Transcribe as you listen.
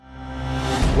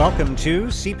Welcome to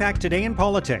CPAC Today in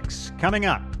Politics. Coming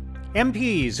up,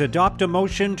 MPs adopt a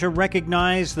motion to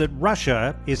recognize that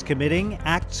Russia is committing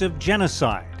acts of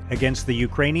genocide against the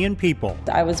Ukrainian people.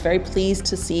 I was very pleased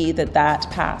to see that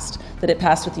passed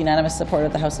with unanimous support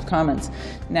of the House of Commons.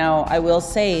 Now, I will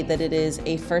say that it is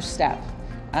a first step.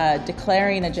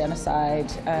 Declaring a genocide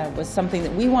was something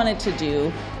that we wanted to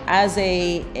do as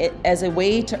a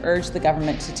way to urge the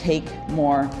government to take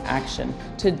more action,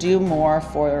 to do more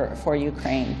for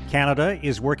Ukraine. Canada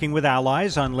is working with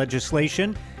allies on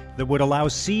legislation that would allow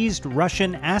seized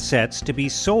Russian assets to be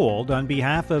sold on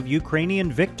behalf of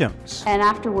Ukrainian victims. And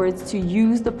afterwards to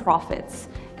use the profits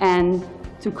and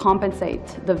to compensate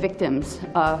the victims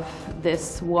of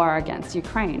this war against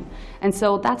Ukraine. And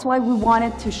so that's why we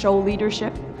wanted to show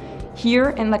leadership here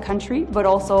in the country, but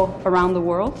also around the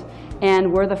world.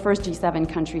 And we're the first G7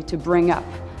 country to bring up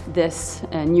this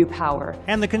new power.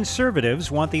 And the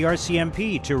Conservatives want the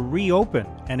RCMP to reopen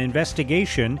an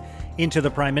investigation into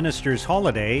the Prime Minister's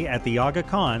holiday at the Aga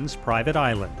Khan's private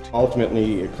island.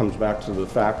 Ultimately, it comes back to the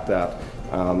fact that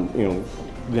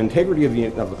the integrity of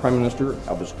the Prime Minister,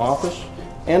 of his office,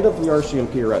 and of the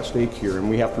RCMP are at stake here, and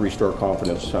we have to restore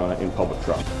confidence in public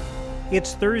trust.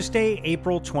 It's Thursday,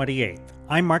 April 28th.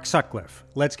 I'm Mark Sutcliffe.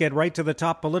 Let's get right to the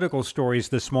top political stories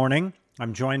this morning.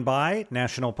 I'm joined by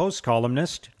National Post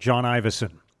columnist John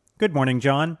Ivison. Good morning,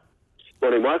 John.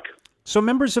 Morning, Mark. So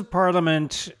members of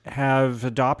Parliament have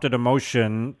adopted a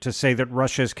motion to say that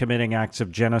Russia is committing acts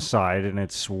of genocide in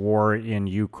its war in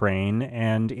Ukraine.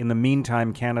 And in the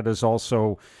meantime, Canada's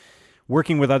also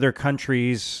working with other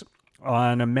countries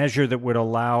on a measure that would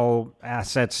allow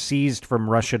assets seized from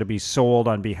Russia to be sold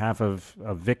on behalf of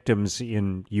victims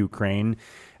in Ukraine.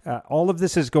 All of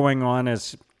this is going on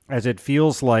as it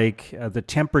feels like the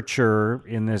temperature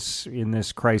in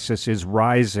this crisis is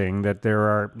rising, that there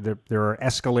are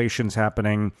escalations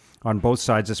happening on both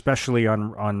sides, especially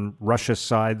on Russia's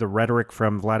side. The rhetoric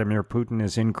from Vladimir Putin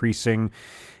is increasing.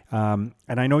 And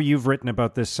I know you've written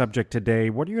about this subject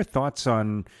today. What are your thoughts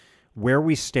on where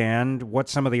we stand, what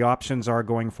some of the options are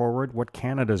going forward, what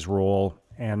Canada's role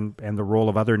and the role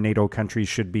of other NATO countries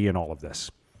should be in all of this?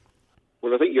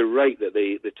 Well, I think you're right that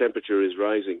the temperature is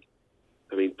rising.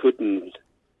 I mean, Putin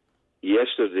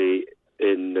yesterday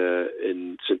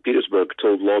in St. Petersburg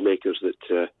told lawmakers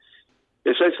that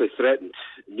essentially threatened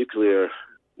nuclear,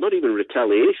 not even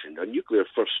retaliation, a nuclear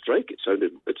first strike. It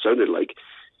sounded like.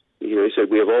 He said,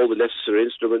 we have all the necessary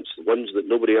instruments, the ones that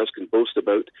nobody else can boast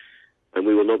about, and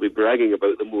we will not be bragging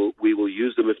about them. We will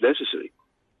use them if necessary.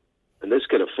 And this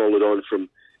kind of followed on from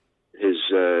his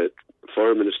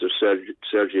Foreign Minister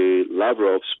Sergei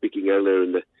Lavrov speaking earlier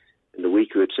in the week,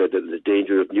 who had said that the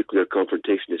danger of nuclear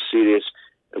confrontation is serious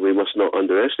and we must not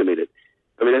underestimate it.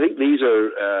 I mean, I think these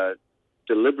are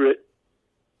deliberate,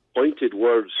 pointed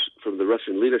words from the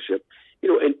Russian leadership.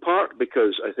 In part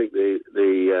because I think as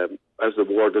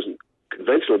the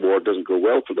conventional war doesn't go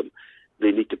well for them,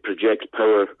 they need to project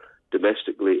power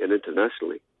domestically and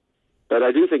internationally. But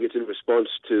I do think it's in response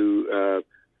to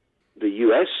the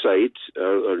US side,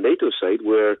 or NATO side,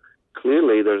 where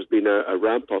clearly there's been a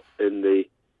ramp up in the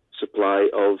supply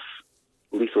of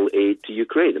lethal aid to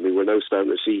Ukraine. I mean, we're now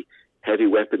starting to see heavy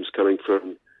weapons coming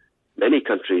from many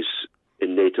countries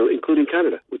in NATO, including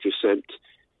Canada, which has sent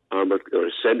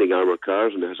is sending armored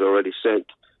cars and has already sent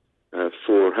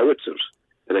 4 howitzers.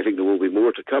 And I think there will be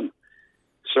more to come.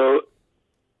 So,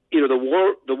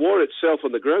 the war itself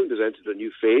on the ground has entered a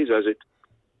new phase as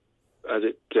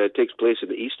it takes place in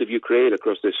the east of Ukraine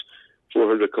across this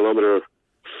 400-kilometer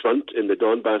front in the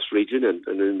Donbass region and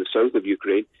in the south of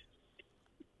Ukraine.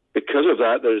 Because of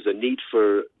that, there is a need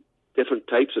for different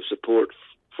types of support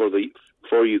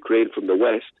for Ukraine from the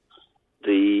West.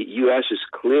 The U.S. has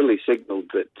clearly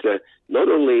signaled that not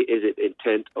only is it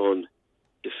intent on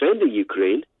defending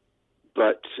Ukraine,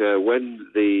 but when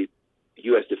the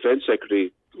U.S. Defense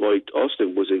Secretary Lloyd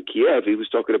Austin was in Kiev, he was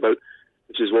talking about,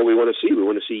 this is what we want to see. We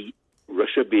want to see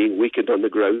Russia being weakened on the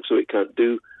ground so it can't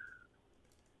do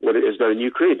what it has done in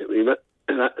Ukraine. I mean,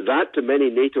 that to many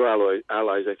NATO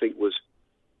allies, I think, was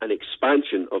an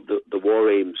expansion of the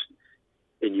war aims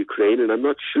in Ukraine, and I'm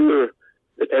not sure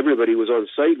that everybody was on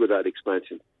side with that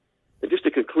expansion. And just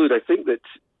to conclude, I think that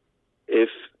if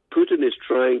Putin is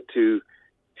trying to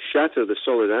shatter the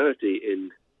solidarity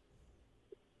in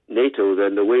NATO,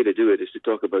 then the way to do it is to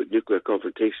talk about nuclear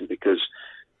confrontation, because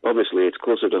obviously it's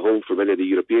closer to home for many of the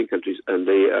European countries, and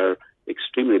they are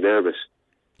extremely nervous.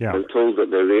 Yeah. I'm told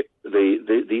that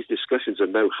these discussions are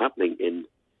now happening in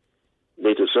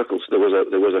NATO circles. There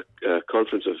was a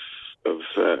conference of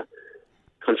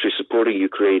countries supporting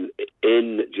Ukraine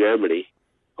in Germany,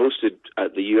 hosted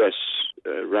at the U.S.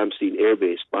 Ramstein Air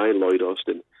Base by Lloyd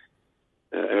Austin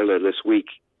earlier this week,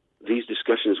 these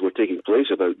discussions were taking place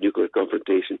about nuclear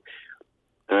confrontation,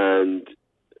 and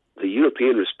the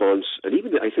European response, and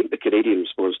even I think the Canadian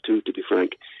response too, to be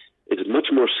frank, is much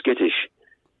more skittish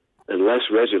and less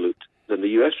resolute than the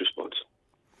US response.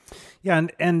 Yeah,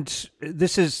 and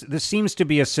this seems to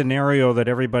be a scenario that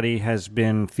everybody has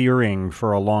been fearing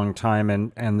for a long time,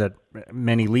 and that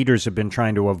many leaders have been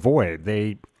trying to avoid.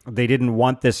 They didn't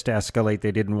want this to escalate.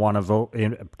 They didn't want to vote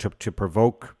to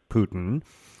provoke Putin.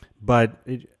 But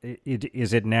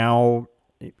is it now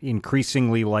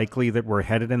increasingly likely that we're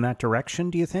headed in that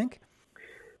direction, do you think?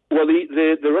 Well,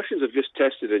 the Russians have just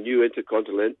tested a new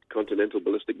intercontinental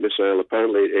ballistic missile.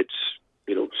 Apparently, it's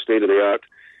state of the art.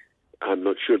 I'm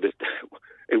not sure that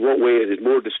in what way it is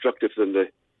more destructive than the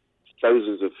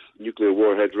thousands of nuclear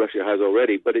warheads Russia has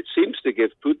already. But it seems to give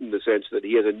Putin the sense that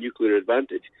he has a nuclear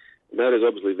advantage, and that is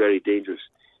obviously very dangerous.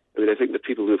 I mean, I think the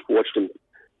people who have watched him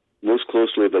most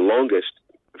closely the longest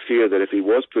fear that if he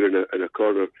was put in a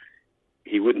corner,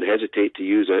 he wouldn't hesitate to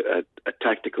use a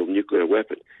tactical nuclear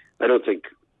weapon. I don't think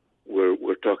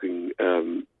we're talking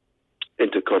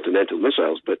intercontinental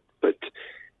missiles, but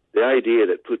the idea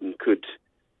that Putin could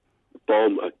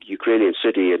bomb a Ukrainian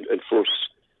city and force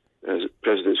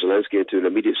President Zelensky into an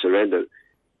immediate surrender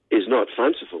is not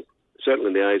fanciful, certainly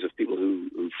in the eyes of people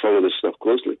who follow this stuff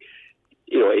closely.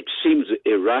 It seems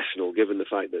irrational given the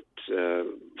fact that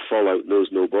fallout knows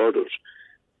no borders.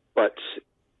 But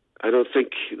I don't think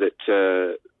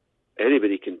that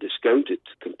anybody can discount it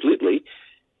completely.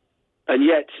 And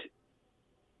yet,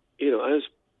 as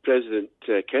President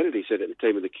Kennedy said at the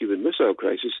time of the Cuban Missile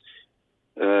Crisis,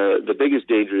 the biggest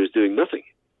danger is doing nothing.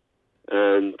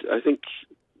 And I think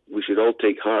we should all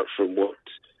take heart from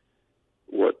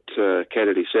what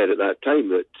Kennedy said at that time,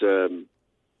 that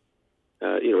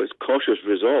it's cautious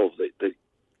resolve, that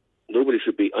nobody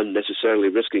should be unnecessarily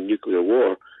risking nuclear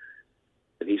war.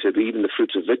 And he said even the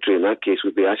fruits of victory in that case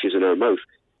would be ashes in our mouth.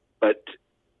 But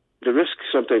the risk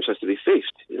sometimes has to be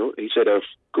faced. He said our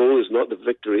goal is not the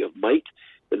victory of might,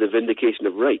 but the vindication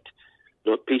of right.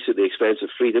 Not peace at the expense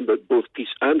of freedom, but both peace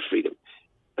and freedom.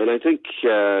 And I think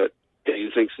he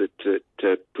thinks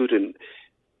that Putin,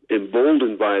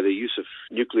 emboldened by the use of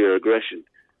nuclear aggression,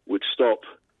 would stop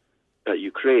at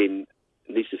Ukraine,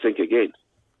 needs to think again.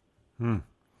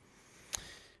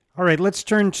 All right, let's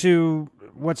turn to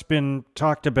what's been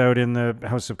talked about in the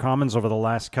House of Commons over the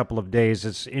last couple of days.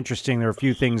 It's interesting. There are a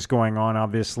few things going on.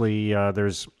 Obviously,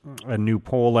 there's a new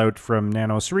poll out from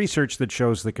Nanos Research that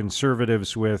shows the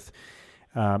Conservatives with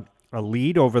a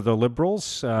lead over the Liberals,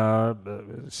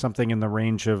 something in the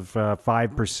range of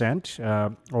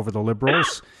 5% over the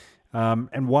Liberals.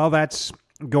 And while that's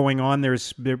going on,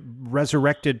 there's the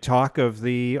resurrected talk of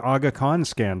the Aga Khan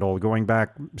scandal going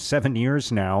back 7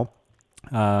 years now.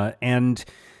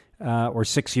 Or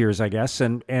 6 years, I guess.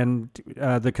 And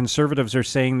the Conservatives are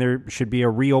saying there should be a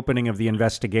reopening of the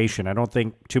investigation. I don't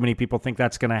think too many people think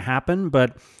that's going to happen,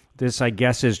 but this, I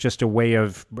guess, is just a way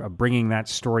of bringing that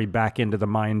story back into the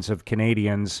minds of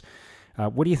Canadians.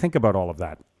 What do you think about all of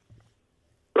that?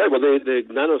 Right. Well, the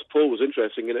Nanos poll was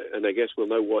interesting, and I guess we'll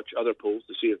now watch other polls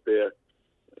to see if they're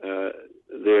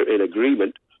in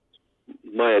agreement.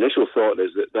 My initial thought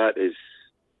is that is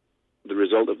the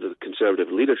result of the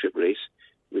Conservative leadership race.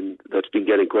 I mean, that's been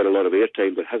getting quite a lot of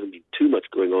airtime. There hasn't been too much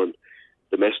going on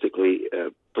domestically,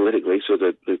 politically, so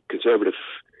the Conservative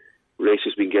race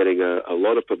has been getting a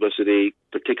lot of publicity,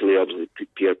 particularly, obviously,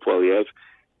 Pierre Poilievre.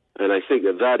 And I think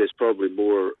that is probably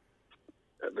more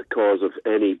the cause of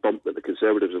any bump that the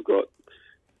Conservatives have got,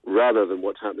 rather than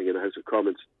what's happening in the House of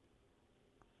Commons.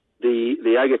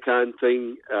 The Aga Khan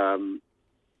thing,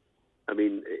 I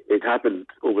mean, it happened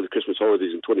over the Christmas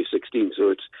holidays in 2016, so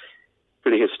it's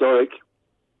pretty historic.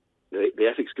 The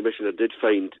Ethics Commissioner did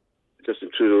find Justin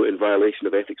Trudeau in violation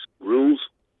of ethics rules.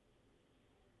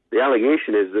 The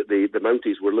allegation is that the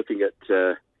Mounties were looking at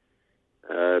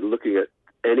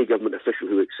any government official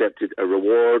who accepted a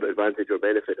reward, advantage, or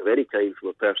benefit of any kind from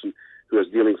a person who has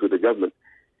dealings with the government.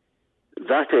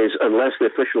 That is, unless the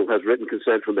official has written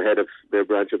consent from the head of their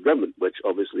branch of government, which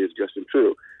obviously is Justin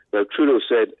Trudeau. Now, Trudeau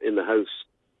said in the House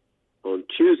on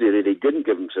Tuesday that he didn't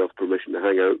give himself permission to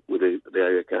hang out with the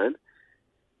Aga Khan,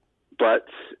 but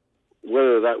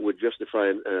whether that would justify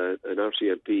an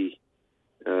RCMP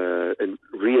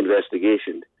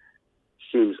reinvestigation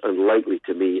seems unlikely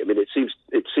to me. I mean, it seems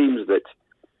that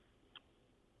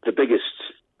the biggest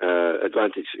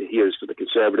advantage here is for the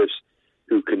Conservatives,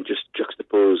 who can just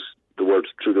juxtapose the words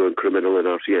Trudeau and criminal and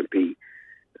RCMP,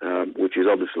 which is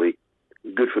obviously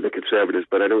good for the Conservatives,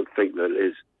 but I don't think there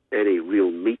is any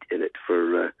real meat in it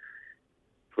for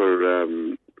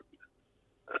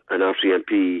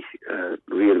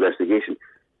reinvestigation.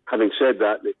 Having said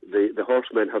that, the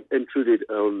horsemen have intruded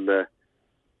on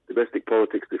domestic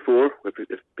politics before,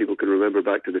 if people can remember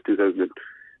back to the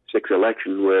 2006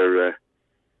 election where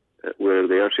the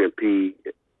RCMP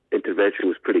intervention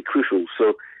was pretty crucial.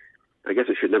 So I guess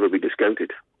it should never be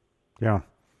discounted. Yeah.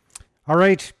 All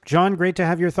right, John, great to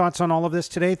have your thoughts on all of this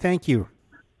today. Thank you.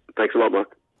 Thanks a lot,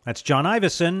 Mark. That's John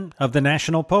Ivison of the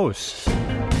National Post.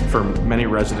 For many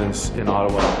residents in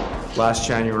Ottawa, last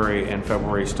January and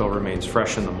February still remains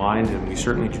fresh in the mind, and we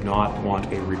certainly do not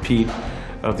want a repeat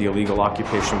of the illegal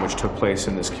occupation which took place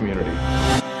in this community.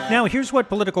 Now, here's what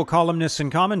political columnists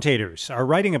and commentators are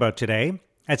writing about today.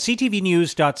 At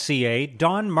ctvnews.ca,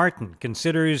 Don Martin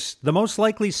considers the most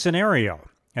likely scenario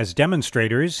as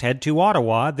demonstrators head to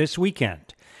Ottawa this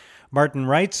weekend. Martin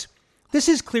writes, "This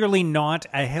is clearly not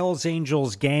a Hells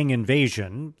Angels gang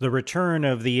invasion, the return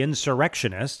of the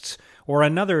insurrectionists, or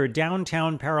another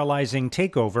downtown paralyzing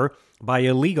takeover by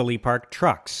illegally parked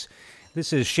trucks.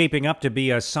 This is shaping up to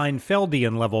be a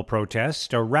Seinfeldian-level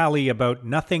protest, a rally about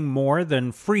nothing more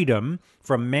than freedom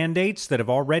from mandates that have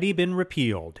already been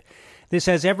repealed. This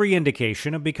has every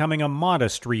indication of becoming a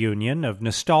modest reunion of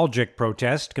nostalgic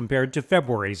protest compared to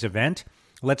February's event.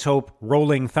 Let's hope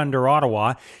Rolling Thunder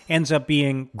Ottawa ends up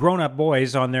being grown-up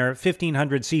boys on their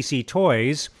 1500cc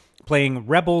toys playing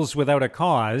Rebels Without a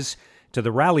Cause to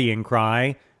the rallying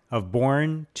cry of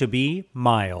Born to be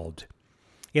Mild."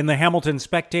 In the Hamilton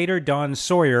Spectator, Don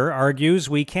Sawyer argues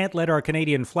we can't let our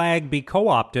Canadian flag be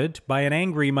co-opted by an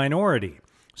angry minority.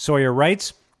 Sawyer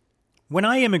writes, "When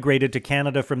I immigrated to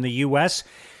Canada from the U.S.,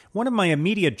 one of my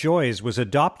immediate joys was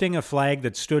adopting a flag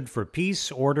that stood for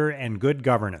peace, order, and good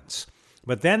governance.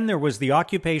 But then there was the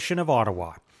occupation of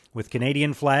Ottawa, with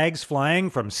Canadian flags flying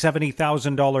from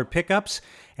 $70,000 pickups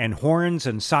and horns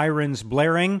and sirens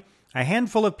blaring. A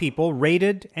handful of people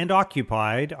raided and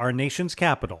occupied our nation's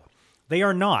capital. They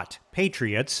are not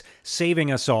patriots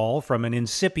saving us all from an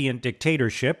incipient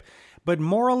dictatorship, but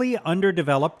morally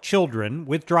underdeveloped children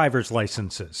with driver's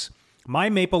licenses. My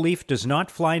maple leaf does not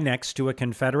fly next to a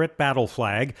Confederate battle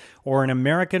flag or an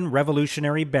American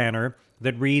Revolutionary banner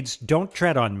that reads, 'Don't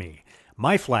tread on me.'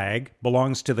 My flag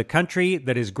belongs to the country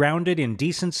that is grounded in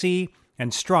decency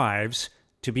and strives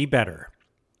to be better."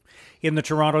 In the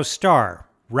Toronto Star,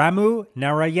 Ramu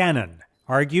Narayanan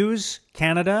argues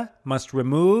Canada must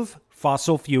remove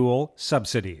fossil fuel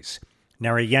subsidies.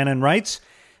 Narayanan writes,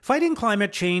 "Fighting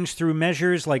climate change through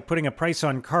measures like putting a price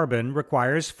on carbon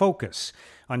requires focus.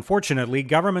 Unfortunately,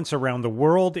 governments around the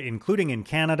world, including in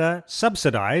Canada,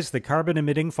 subsidize the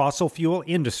carbon-emitting fossil fuel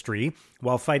industry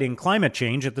while fighting climate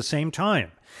change at the same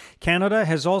time. Canada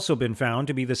has also been found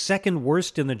to be the second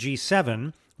worst in the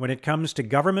G7 when it comes to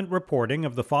government reporting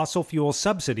of the fossil fuel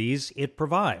subsidies it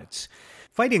provides.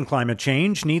 Fighting climate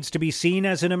change needs to be seen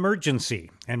as an emergency,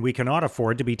 and we cannot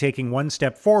afford to be taking one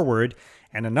step forward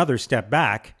and another step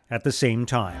back at the same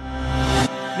time."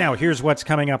 Now, here's what's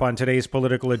coming up on today's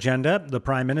political agenda. The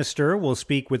Prime Minister will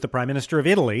speak with the Prime Minister of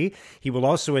Italy. He will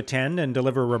also attend and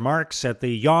deliver remarks at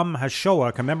the Yom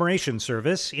HaShoah commemoration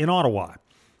service in Ottawa.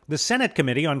 The Senate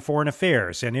Committee on Foreign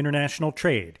Affairs and International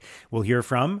Trade will hear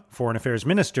from Foreign Affairs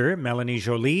Minister Melanie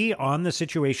Joly on the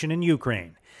situation in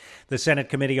Ukraine. The Senate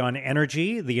Committee on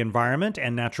Energy, the Environment,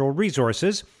 and Natural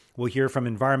Resources will hear from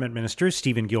Environment Minister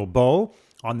Stephen Guilbeault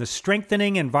on the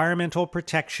Strengthening Environmental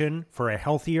Protection for a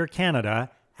Healthier Canada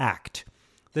Act.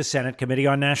 The Senate Committee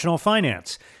on National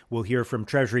Finance will hear from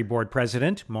Treasury Board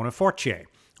President Mona Fortier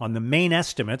on the main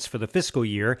estimates for the fiscal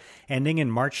year ending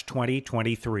in March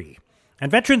 2023.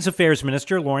 And Veterans Affairs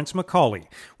Minister Lawrence Macaulay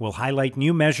will highlight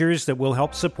new measures that will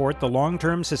help support the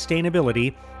long-term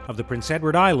sustainability of the Prince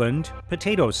Edward Island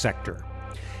potato sector.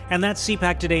 And that's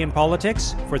CPAC Today in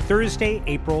Politics for Thursday,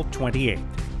 April 28th.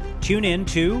 Tune in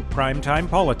to Primetime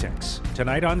Politics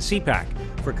tonight on CPAC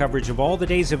for coverage of all the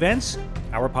day's events.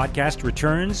 Our podcast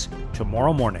returns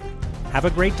tomorrow morning. Have a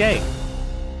great day.